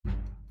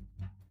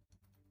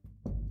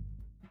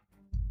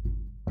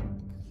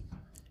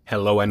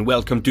Hello and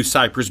welcome to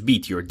Cyprus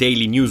Beat, your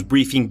daily news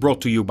briefing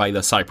brought to you by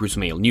the Cyprus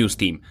Mail news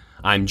team.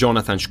 I'm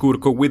Jonathan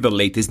Shkurko with the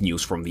latest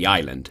news from the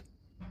island.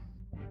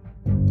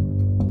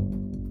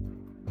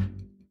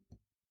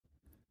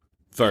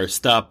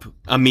 First up,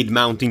 amid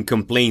mounting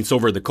complaints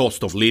over the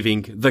cost of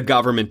living, the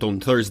government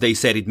on Thursday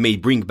said it may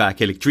bring back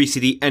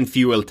electricity and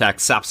fuel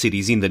tax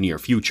subsidies in the near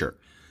future.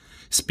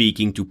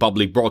 Speaking to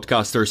public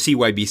broadcaster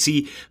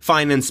CyBC,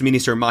 Finance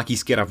Minister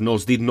Makis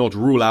Keravnos did not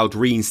rule out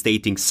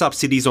reinstating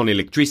subsidies on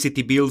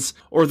electricity bills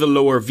or the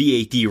lower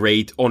VAT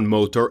rate on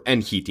motor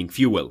and heating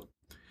fuel.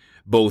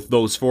 Both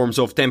those forms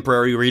of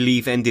temporary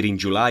relief ended in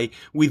July,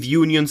 with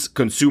unions,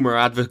 consumer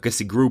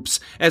advocacy groups,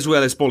 as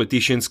well as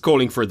politicians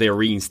calling for their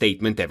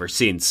reinstatement ever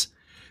since.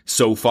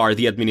 So far,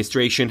 the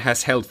administration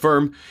has held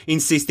firm,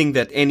 insisting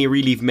that any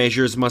relief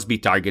measures must be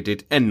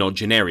targeted and not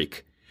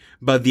generic.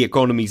 But the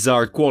economy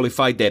czar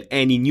qualified that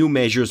any new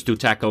measures to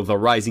tackle the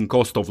rising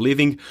cost of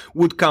living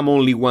would come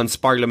only once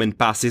Parliament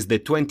passes the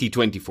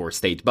 2024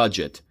 state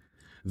budget.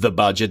 The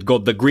budget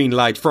got the green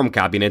light from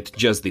Cabinet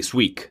just this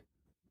week.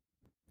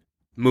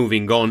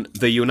 Moving on,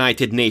 the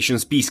United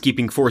Nations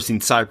peacekeeping force in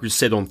Cyprus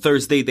said on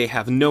Thursday they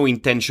have no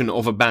intention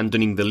of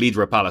abandoning the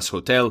Ledra Palace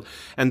hotel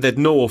and that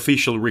no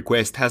official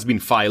request has been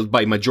filed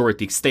by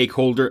majority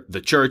stakeholder, the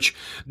Church,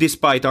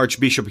 despite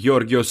Archbishop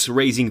Georgios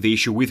raising the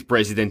issue with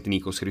President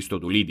Nikos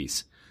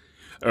Christodoulides.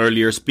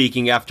 Earlier,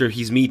 speaking after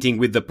his meeting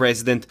with the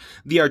President,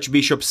 the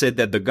Archbishop said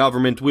that the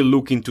government will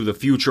look into the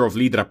future of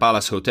Ledra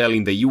Palace hotel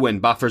in the UN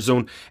buffer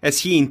zone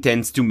as he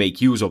intends to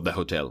make use of the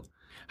hotel.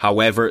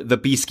 However, the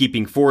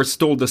peacekeeping force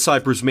told the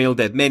Cyprus Mail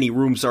that many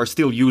rooms are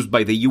still used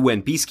by the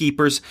UN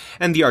peacekeepers,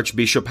 and the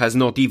Archbishop has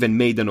not even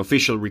made an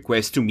official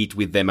request to meet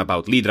with them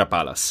about Ledra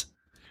Palace.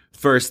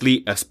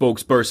 Firstly, a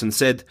spokesperson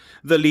said,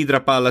 the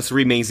Ledra Palace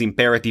remains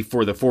imperative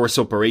for the force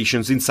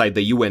operations inside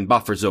the UN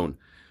buffer zone.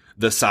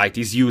 The site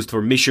is used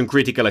for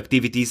mission-critical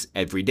activities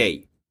every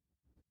day.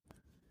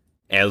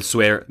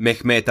 Elsewhere,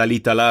 Mehmet Ali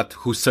Talat,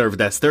 who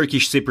served as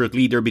Turkish Cypriot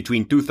leader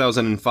between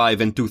 2005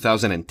 and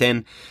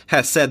 2010,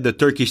 has said the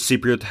Turkish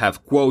Cypriot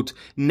have, quote,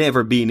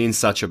 never been in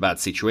such a bad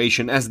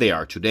situation as they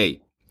are today.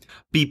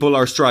 People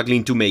are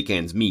struggling to make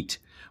ends meet.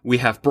 We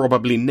have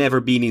probably never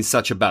been in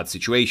such a bad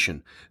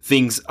situation.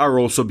 Things are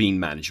also being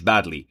managed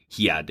badly,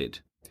 he added.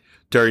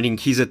 Turning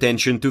his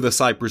attention to the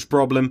Cyprus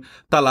problem,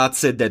 Talat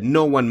said that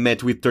no one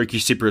met with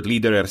Turkish Cypriot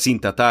leader Ersin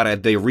Tatar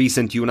at the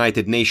recent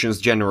United Nations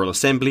General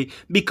Assembly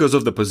because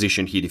of the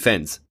position he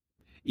defends.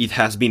 It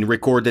has been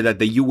recorded at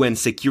the UN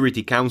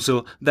Security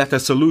Council that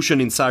a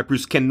solution in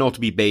Cyprus cannot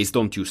be based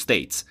on two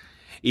states.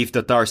 If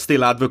Tatar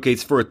still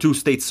advocates for a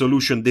two-state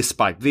solution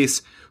despite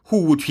this,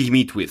 who would he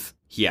meet with?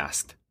 He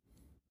asked.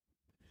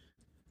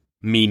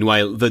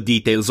 Meanwhile, the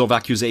details of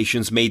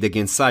accusations made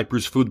against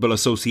Cyprus Football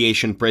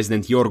Association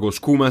President Yorgos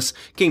Koumas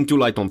came to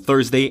light on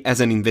Thursday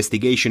as an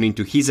investigation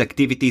into his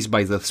activities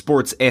by the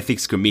Sports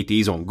Ethics Committee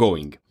is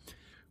ongoing.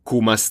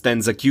 Koumas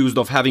stands accused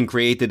of having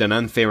created an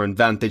unfair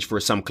advantage for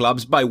some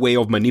clubs by way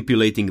of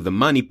manipulating the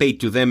money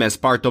paid to them as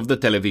part of the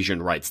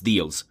television rights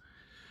deals.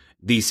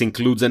 This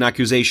includes an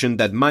accusation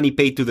that money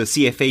paid to the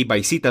CFA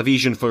by Sita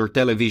Vision for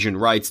television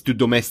rights to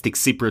domestic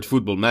Cypriot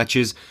football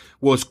matches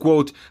was,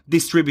 quote,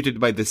 distributed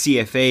by the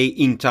CFA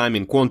in time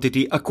and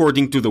quantity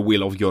according to the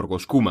will of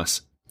Yorgos Koumas.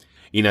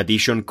 In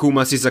addition,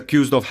 Koumas is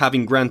accused of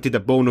having granted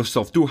a bonus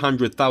of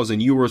 200,000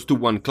 euros to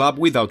one club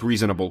without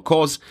reasonable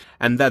cause,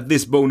 and that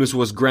this bonus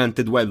was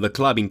granted while the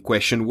club in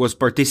question was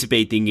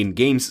participating in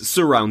games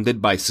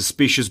surrounded by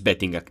suspicious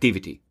betting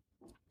activity.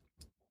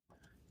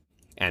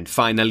 And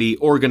finally,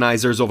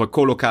 organizers of a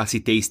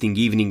kolokasi tasting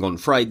evening on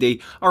Friday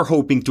are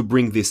hoping to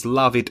bring this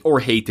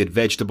love-it-or-hate-it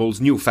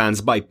vegetables new fans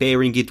by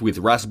pairing it with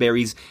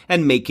raspberries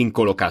and making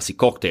kolokasi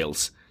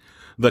cocktails.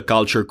 The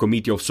Culture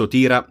Committee of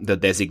Sotira, the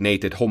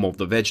designated home of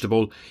the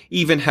vegetable,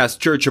 even has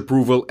church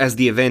approval as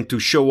the event to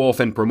show off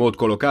and promote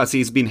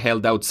kolokasi is being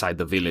held outside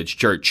the village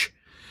church.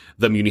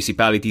 The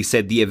municipality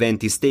said the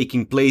event is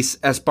taking place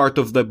as part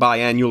of the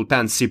biannual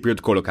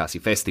Pan-Cypriot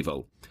Kolokasi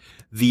Festival.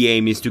 The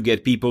aim is to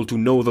get people to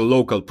know the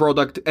local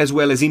product as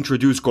well as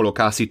introduce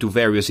kolokasi to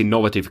various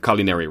innovative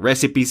culinary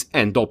recipes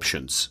and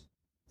options.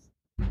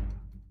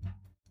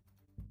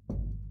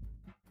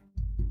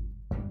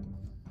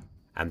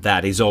 And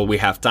that is all we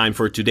have time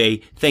for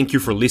today. Thank you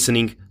for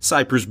listening.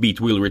 Cyprus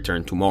Beat will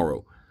return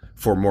tomorrow.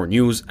 For more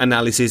news,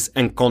 analysis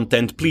and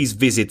content, please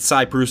visit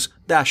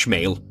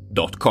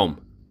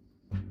cyprus-mail.com.